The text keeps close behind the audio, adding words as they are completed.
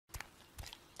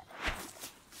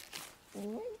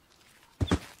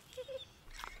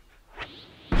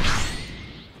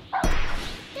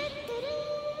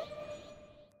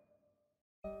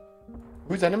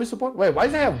Who's enemy support? Wait, why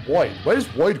does they have Void? What is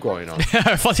Void going on?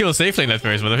 I thought he was safe lane at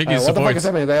first, but I think he's What the fuck is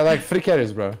support. happening? They're like 3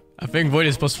 carries, bro. I think Void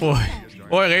is +4.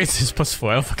 Or Raze is +4.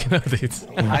 I don't fucking know, dude.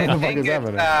 I think it's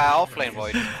offlane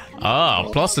Void. Ah,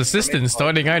 plus assistance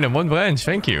starting item 1 branch.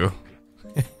 Thank you.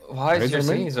 Why is your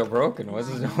singing so broken? Why does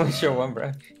it only show 1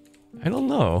 branch? I don't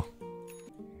know.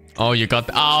 Oh, you got.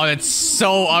 Oh, that's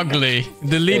so ugly.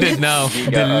 Delete it now.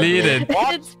 Delete it.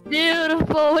 It's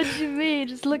beautiful. What do you mean?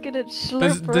 Just look at it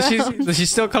slurp Does she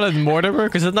still call it Mortimer?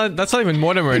 Because that's not even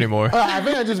Mortimer anymore. I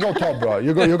think I just go top, bro.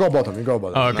 You go bottom. You go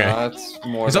bottom. Oh, okay. Nah, it's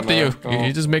more It's up to you.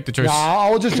 You just make the choice. Yeah,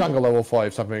 I'll just jungle level 4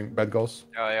 if something bad goes.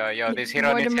 Yo, this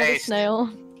hero needs Mortimer the haste. snail.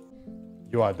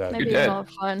 You are dead. Maybe You're it's dead. not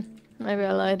fun. Maybe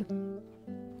I lied.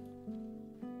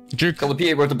 Juke. Call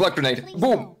the PA with the block grenade.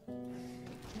 Boom!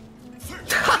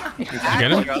 You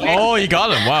get him? Oh, you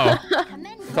got him. Wow.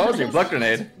 Told you, block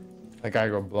grenade. That guy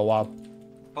go blow up.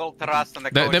 Full thrust on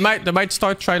the coach. They might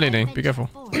start tri-laning. Be careful.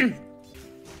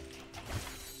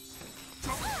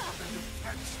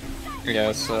 Yeah,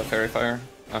 it's fairy fire.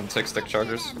 And 6 stick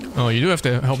chargers. Oh, you do have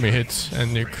to help me hit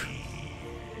and nuke.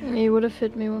 He would have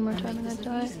hit me one more time and I'd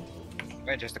die.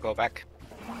 Wait, just to go back.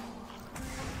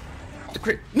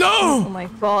 Oh No! my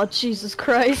god, Jesus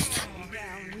Christ.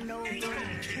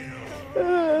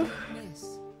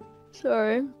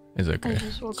 Sorry. It's okay. I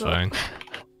just woke It's up. fine.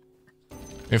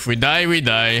 If we die, we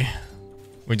die.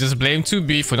 We just blame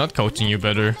 2B for not coaching you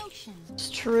better. It's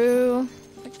true.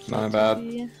 Not bad.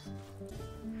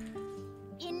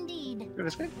 Indeed.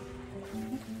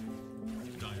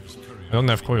 I don't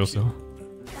have coils though.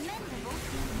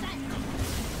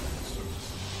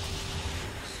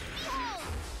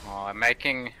 Oh,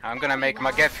 I'm gonna make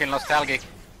Maget feel nostalgic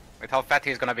with how fat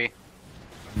he's gonna be.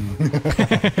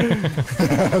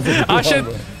 Ah shit!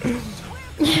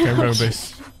 Okay, rogue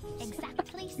base.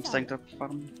 Exactly.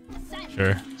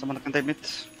 Sure. Someone can take mid.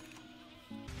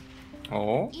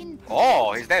 Oh.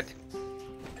 Oh, he's dead.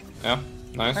 Yeah,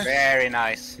 nice. Very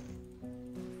nice.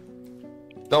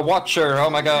 The Watcher, oh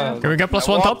my god. Can we get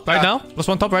 +1 top right now?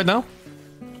 +1 top right now?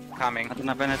 Coming. I don't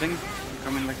have anything.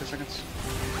 Come in like 2 seconds.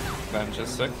 Bench is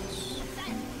 6.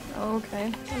 Oh,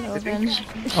 okay. Hello, Benj.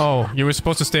 Oh, you were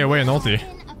supposed to stay away and ulti.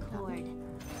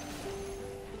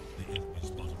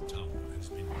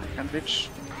 Can't reach.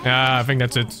 Yeah, I think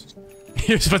that's it.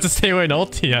 You're supposed to stay away and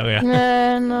ulti, yeah.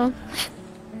 No.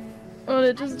 What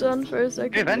it just done for a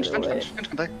second. Okay, Bench get away.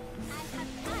 can die.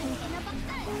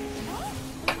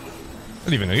 I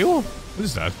don't even know you. What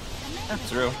is that?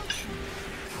 That's real.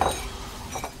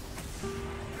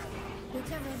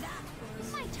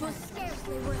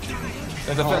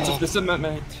 The defensive disarmament,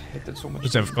 mate. Hit it so much.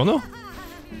 Does he have chrono?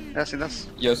 Yes, he does.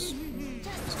 Yes.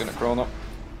 He's gonna chrono.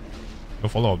 No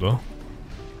follow up though.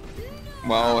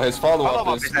 Well, his follow-up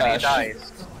Follow-up is is that he smash.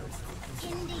 dies.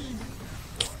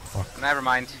 Never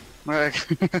mind.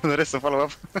 There is a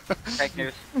follow-up. Fake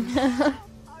news.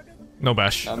 No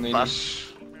bash. I mean,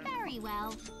 Bash. Very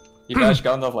well. he bashed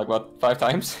Gandalf like what, 5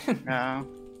 times? Yeah.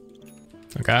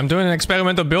 Okay, I'm doing an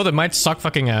experimental build. It might suck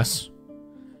fucking ass.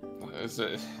 Is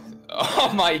it...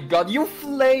 Oh my god, you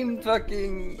flamed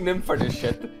fucking Nim for this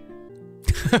shit.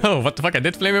 Oh, what the fuck? I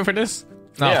did flame him for this?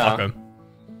 No, Yeah. fuck him.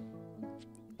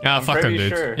 Yeah, I'm fuck him, pretty dude.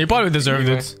 sure. He probably deserved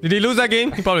Anyway. it. Did he lose that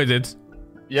game? He probably did.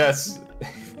 Yes.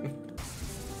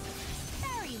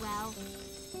 Very well.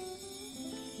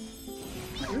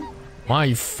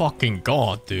 My fucking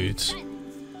god, dude. They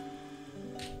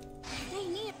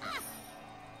need.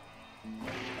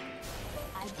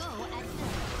 I go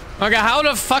at Okay, how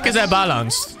the fuck is that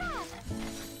balanced? Here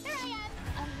I am,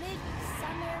 a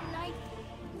midsummer night.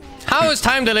 How is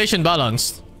time dilation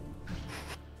balanced?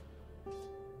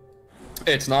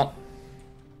 It's not.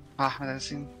 Ah, I didn't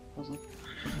see him. Wasn't.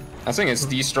 I think it's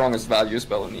the strongest value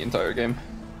spell in the entire game.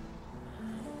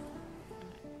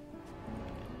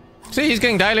 See, he's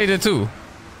getting dilated too.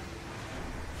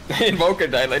 Invoker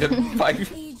dilated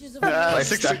 5. Yeah, Like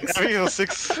 6. stacks. I think it was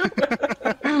 6.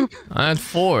 I had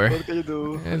 4. What can you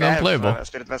do? It's I have, unplayable.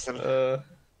 Spirit Vessel.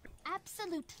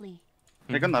 Absolutely.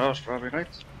 They're gonna rush probably, right?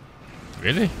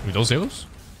 Really? With those heroes?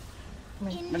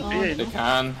 Maybe, They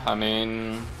can, I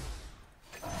mean...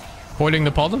 Holding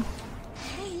the bottom?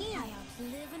 They need. I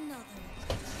outlive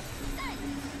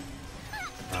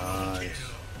another.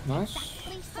 Nice.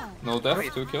 Please so. No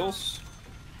death, 2 kills.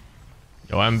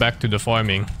 Yo, I'm back to the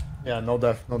farming. Yeah, no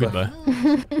death, no death. Goodbye.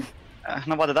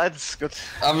 Nobody died, it's good.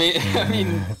 I mean,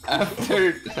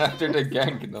 after the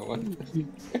gank, no one.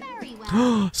 Very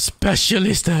well.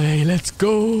 Specialist array, let's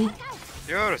go.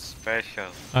 You're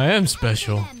special. I am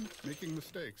special. You Making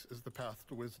mistakes is the path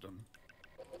to wisdom.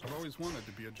 I've always wanted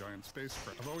to be a giant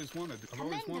spacecraft. I've always wanted to be.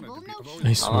 I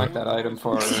I swear. like that item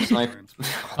for a snipe.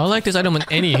 I like this item on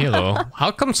any Halo.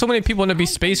 How come so many people want to be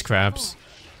space crabs?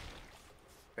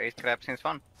 Space crab seems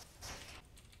fun.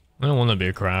 I don't want to be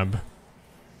a crab.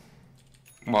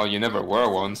 Well, you never were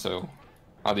one, so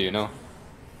how do you know?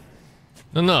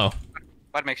 No.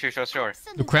 What makes you so sure?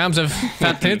 Do crabs have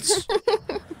fat tits?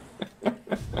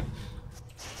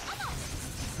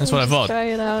 That's what I thought. Try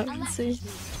it out and see.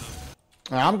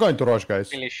 I'm going to rush,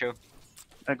 guys. Really sure.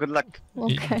 Good luck.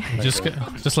 Okay.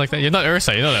 Just like that. You're not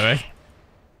Ursa, you know that, right?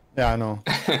 Yeah, I know.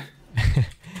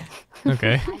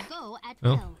 Okay. I go at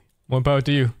Well, will. more power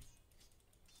to you.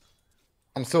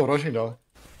 I'm still rushing though.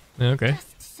 Yeah, okay.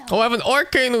 Just so. Oh, I have an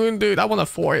arcane wound, dude. I want a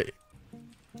 4.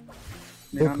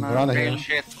 Look, Mirana Real here.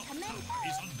 shit.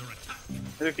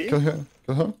 Kill her.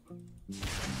 Kill her.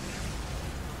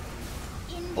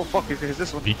 Oh fuck, is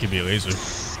this one? BKB laser.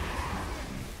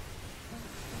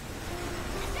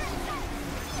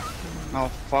 Oh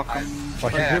fuck.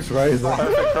 Fucking this right.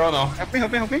 Perfect chrono. Help me,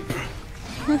 help me, help me.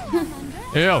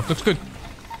 Yeah, looks good.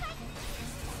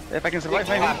 If I can survive,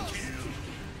 maybe.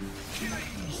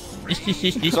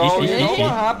 So you know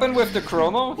what happened with the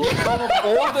chrono? He chronoed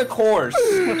all the cores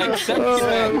except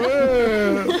Sven.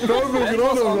 Sven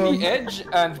was on the edge,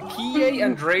 and PA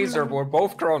and Razor were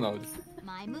both chronoed.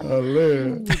 My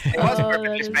move. It was Oh, perfectly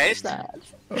that is spaced. sad.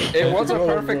 It was a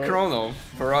perfect chrono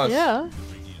for us. Yeah.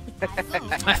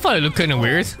 I thought it looked kind of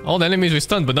weird. All the enemies were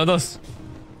stunned, but not us.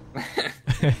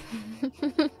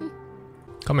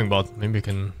 Coming bot. Maybe we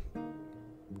can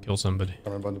kill somebody.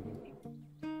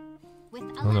 With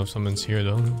I don't know if someone's here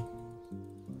though.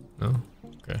 No?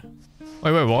 Okay.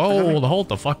 Wait, whoa, hold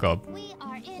the fuck up. we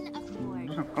are in a ford.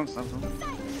 Oh, constant.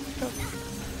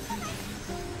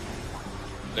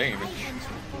 Damn it.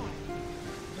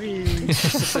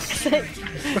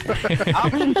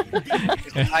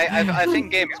 I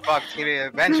think game is bugged.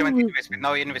 Benjamin invis with no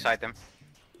invis item.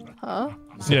 Huh?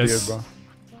 Yes.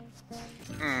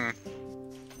 Hmm.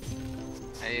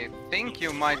 I think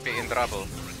you might be in trouble.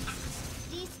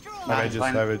 Destroy. Savages,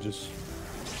 fine. savages.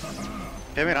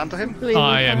 Can we run to him?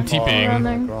 I am TPing.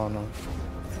 Running. Chrono.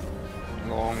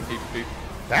 Long TP.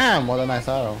 Damn, what a nice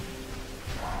arrow.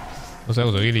 That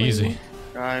was really easy.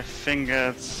 I think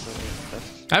it's...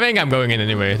 I think I'm going in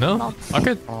anyway, no? Fuck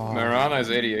it. Marana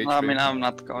is 88. I mean, I'm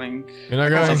not going. You're not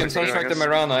You going? can sunstrike the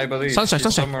Marana, I believe. Sunstrike, She's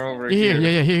sunstrike. somewhere over Here,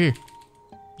 here. here.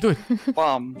 Do it.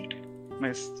 Bomb.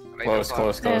 Missed. Close,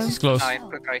 close, Yeah. close. It's close. Nice,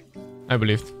 good try. I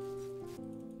believed.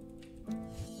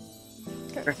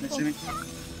 Okay, see me.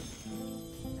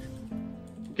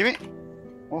 Give me.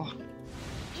 Oh,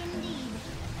 Indeed.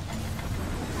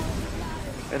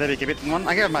 better be keep it in one.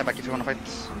 I give my back if you wanna fight.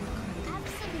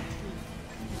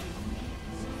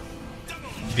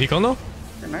 Deacon no?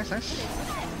 Okay, nice, nice.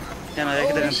 Yeah, no,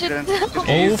 he didn't. Oh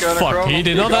He's gonna fuck, throw- he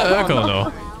did not have Echo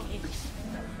though.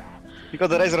 You got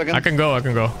the razor again. I can go.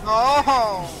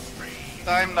 Oh!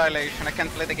 Time dilation, I can't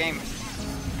play the game.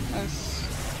 Nice.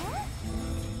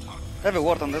 I have a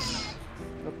ward on this.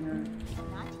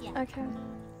 Not yet. Okay.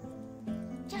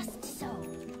 Just so.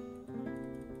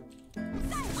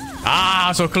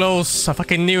 Ah, so close. I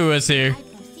fucking knew it was here. I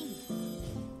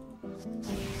proceed.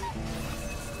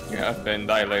 Yeah, I've been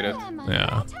dilated.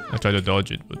 Yeah, I tried to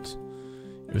dodge it, but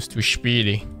it was too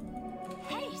speedy.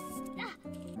 Haste.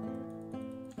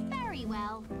 Very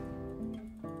well.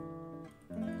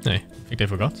 Hey, I think they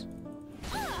forgot.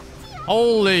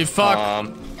 Holy fuck!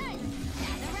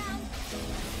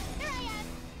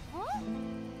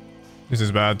 This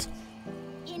is bad.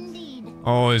 Indeed.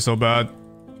 Oh, it's so bad.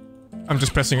 I'm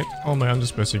just pressing it. Oh my, I'm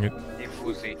just pressing it. You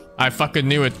pussy. I fucking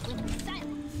knew it.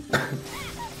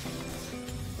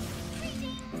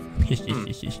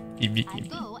 I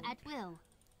go at will.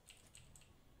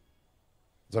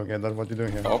 It's okay, that's what you're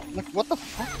doing here. Oh, Like, what the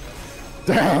fuck?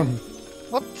 Damn!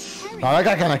 What? No, that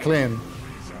guy kinda clean.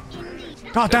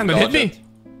 God damn, that hit me!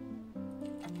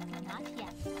 Not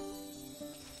yet.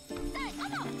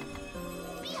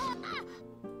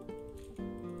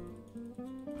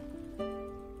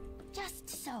 Just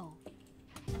so.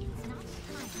 It's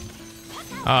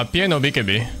not time. Piano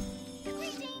BKB.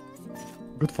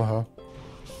 Good for her.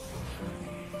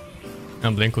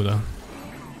 I'm Blinko though.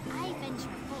 I venture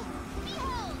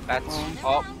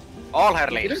forward. That's all her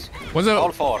leaves. Was it?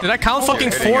 All 4. Did I count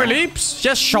fucking 4 leaps?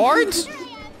 Just shards?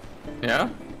 yeah?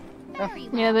 Very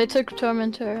well. Yeah, they took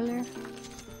Tormentor earlier.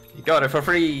 You got it for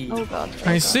free. Oh god.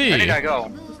 I see. Where did I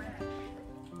go?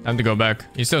 Time to go back.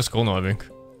 He's still skull now, I think.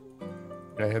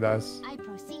 Yeah, he does. I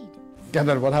proceed.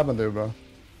 Gander, what happened to you, bro?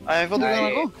 I thought you were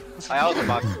gonna go. I also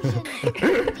back.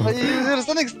 But you're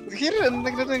standing here and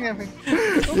like not doing anything.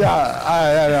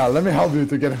 Yeah, let me help you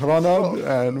to get Ronald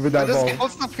and with that Just ball.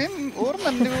 hold snap him, Orm,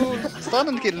 and you stun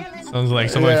and kill. Sounds like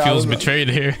someone Yeah, feels I'm- betrayed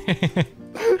here.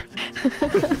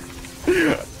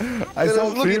 I saw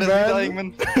Look three at us dying,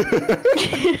 man.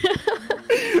 man.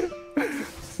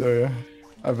 So yeah,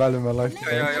 I value my life.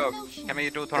 Yo. Can we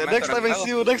do Yeah, torment? next time I see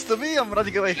you next to me, I'm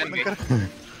running away.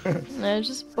 I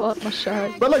just bought my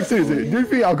shard. But like seriously, do you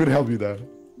think I could help you there?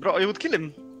 Bro, you would kill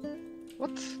him.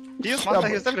 What? He used Manta,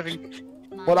 he used everything.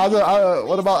 What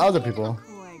about other people?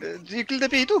 You killed the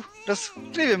P too. Just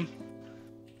leave him.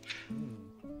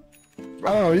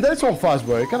 I don't know. That's so fast,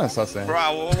 bro. It kind of sus.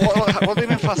 Bro, what do you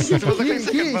mean fast? It was like 5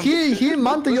 seconds, man. He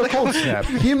mounted your cold snap.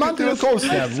 He mounted your cold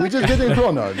snap. We just getting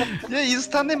Ronald. Yeah, you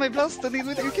stand in my blast and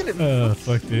you kill him. Oh,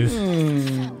 fuck this.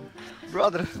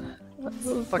 Brother.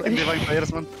 Fucking divine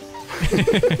players, man.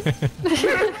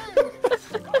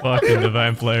 Fucking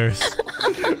divine players.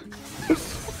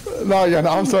 No, yeah, no,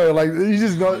 I'm sorry. Like you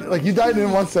just got like you died in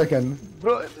 1 second.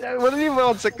 Bro, what do you mean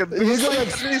 1 second? It was You got like,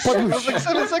 it was like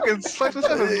 7 seconds. 5 to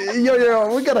 7.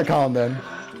 Yo, we gotta calm then.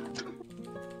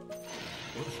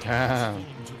 Damn.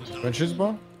 Benches,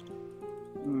 bro?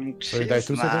 So you died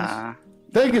 2 seconds?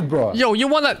 Take it, bro. Yo, you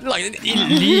wanna like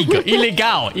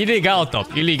illegal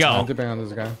top, I'm illegal. dipping on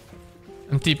this guy.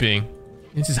 I'm tipping.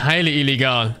 This is highly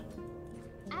illegal.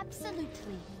 Absolutely.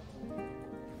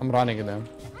 I'm running it then.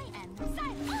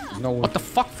 No. What the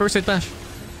fuck? First hit bash.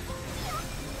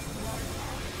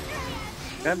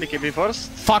 Yeah, BKB first.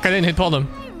 Fuck, I didn't hit bottom.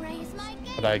 I raise my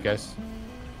game. But I guess.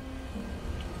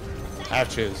 I have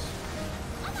cheers.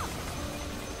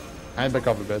 I back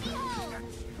up a bit.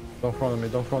 Don't front of me.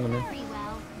 Don't front of me. Very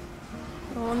well.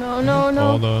 Oh no.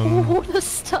 Hold on. What a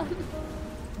stun.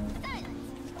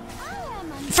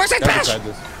 First hit Gotta bash. try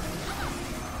this.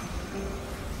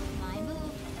 My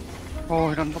move. Oh,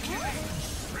 he done.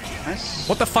 Nice.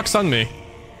 What the fuck stunned me?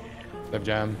 Left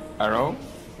jam. Arrow.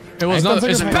 It was I not. don't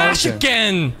It's think bash it's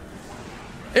again.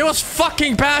 It was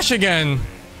fucking bash again.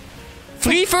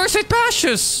 3 first hit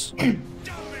bashes.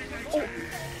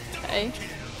 Okay.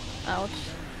 Ouch.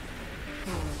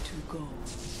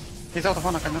 He's out of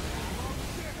mana, kind of.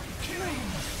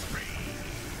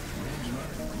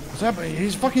 What's happening?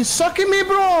 He's fucking sucking me,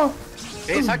 bro.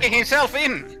 He's sucking himself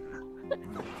in.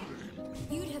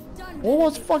 You'd have done What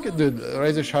was fucking dude?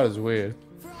 Razor shot is weird.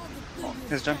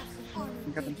 He's jump.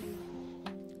 Get him.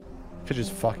 Could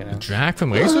just fucking out. Drag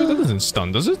from Razor? That doesn't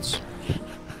stun, does it?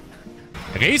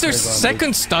 Razor's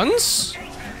second stuns?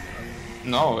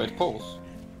 No, it pulls.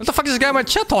 What the fuck is this guy in my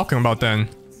chat talking about then?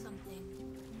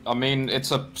 I mean,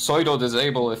 it's a pseudo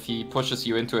disable if he pushes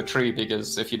you into a tree,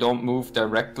 because if you don't move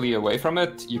directly away from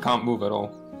it, you can't move at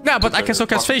all. Yeah, but I can still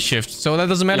cast phase shift, so that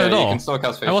doesn't matter Yeah, at you all. can still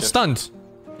cast phase I was shift. stunned.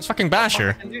 It's fucking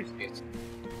basher.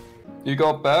 You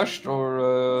got bashed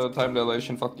or time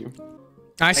dilation? Fuck you.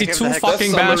 I see gave 2 the heck-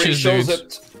 fucking Summary bashes, shows dude.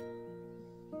 it.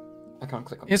 I can't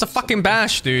click on It's a this. fucking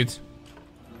bash, dude.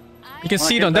 You can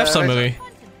see it on get death the summary.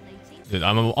 contemplating Dude,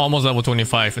 I'm almost level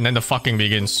 25, and then the fucking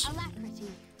begins. alacrity.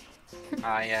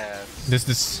 Ah, yes.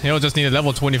 This he'll just need a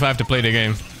level 25 to play the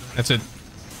game. That's it.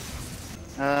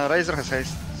 Razor has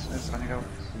haste. So he's running out.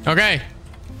 Okay.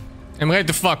 I'm ready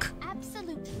to fuck.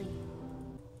 Absolutely.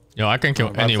 Yo, I can kill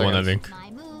 5 anyone, I seconds. think.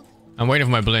 My move. I'm waiting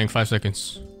for my blink. 5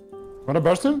 seconds. Wanna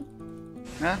burst him?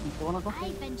 Yeah, you wanna go? I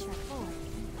venture forth.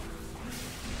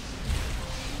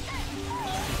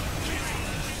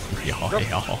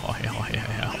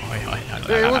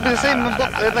 It would be the same,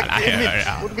 like, in mid.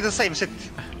 It would be the same shit.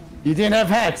 You didn't have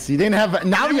hacks. You didn't have.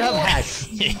 Now you have hacks.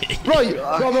 Bro, But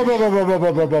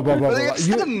it's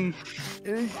you, him.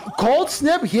 cold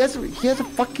snap. He has a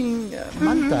fucking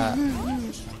manta.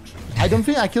 I don't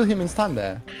think I killed him in stun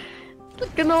there.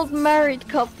 Like an old married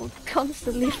couple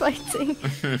constantly fighting.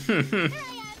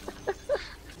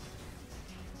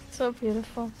 So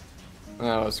beautiful.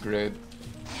 That was great.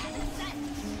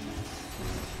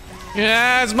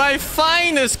 Yes, my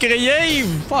finest create.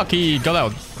 Fuck, he got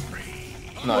out.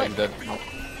 No, I'm dead.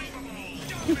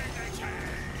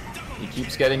 He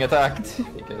keeps getting attacked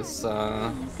because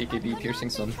PKB piercing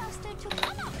sun.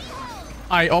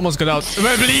 I almost got out.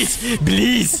 Please,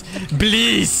 please,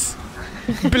 please,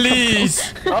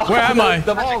 please. Where am I?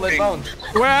 The wall is bound.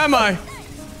 Where am I?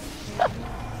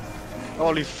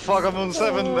 Holy fuck, I'm on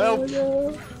 7. Help.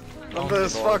 I'm dead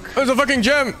as fuck. There's a fucking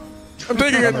gem. I'm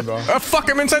taking it. bro. Fuck,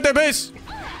 I'm inside their base.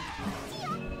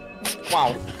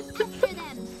 Wow. To them.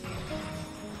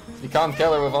 You can't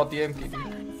kill her without the MPB.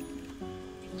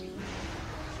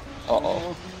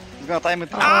 Uh-oh. He's gonna time it.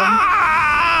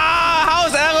 Ah!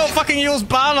 How's arrow fucking use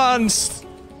balanced?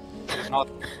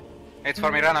 It's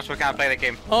for Mirana, so we can play the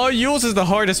game. Oh, yours is the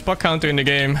hardest buck counter in the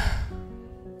game.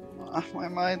 My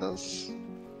Midas.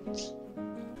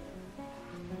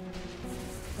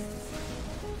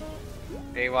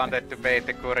 He wanted to bait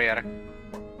the courier.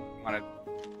 Wanted.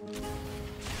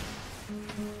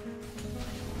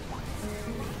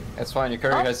 That's fine, your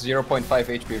courier has 0.5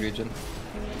 HP regen.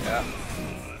 Yeah.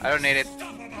 I don't need it.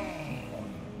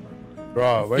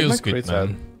 Bro, where's my Feels good, crates at?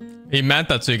 man. He meant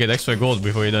that so you get extra gold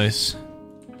before he dies.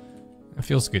 It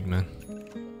feels good, man.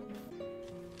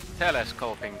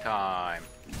 Telescoping time.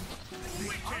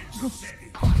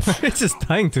 It's just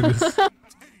dying to this.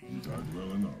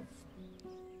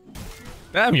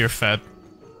 Damn, you're fat.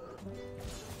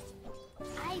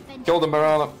 I've been Kill the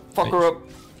Mirana. Fuck her up.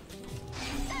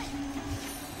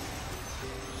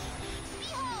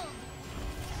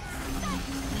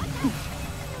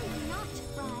 not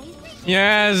fried.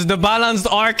 Yes, the balanced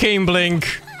arcane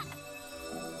blink.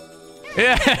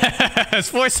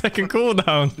 Yes, 4-second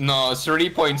cooldown. No,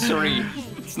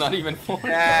 3.3. It's not even 4. What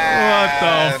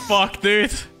the fuck,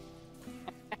 dude?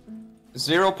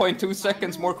 0.2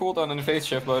 seconds more cooldown than the phase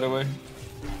shift, by the way.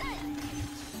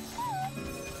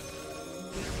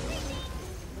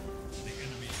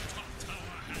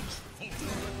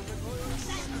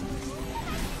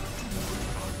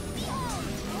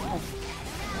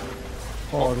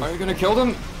 Oh, are you gonna kill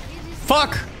them?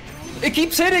 Fuck! It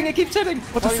keeps hitting, it keeps hitting!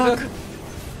 What the fuck?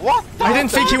 What? I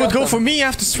didn't think he would go for me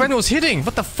after Sven was hitting.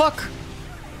 What the fuck?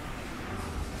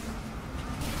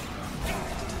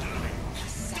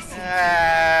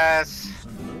 Yes.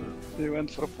 They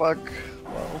went for a puck.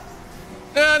 Wow.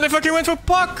 They fucking went for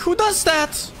puck. Who does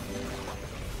that?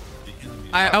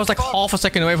 I was like half a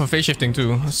second away from phase shifting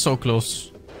too. That's so close.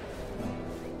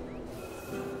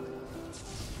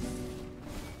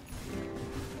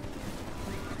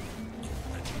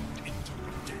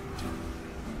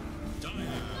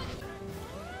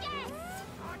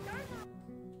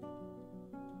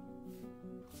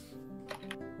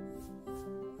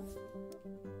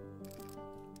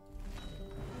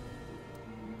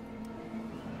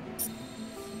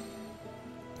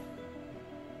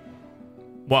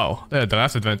 Wow, they had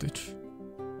draft advantage.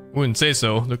 Wouldn't say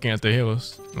so, looking at the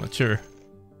heroes. Not sure.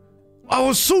 I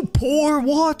was so poor,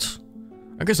 what?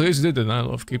 I guess at least did the 9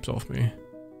 love keeps off me.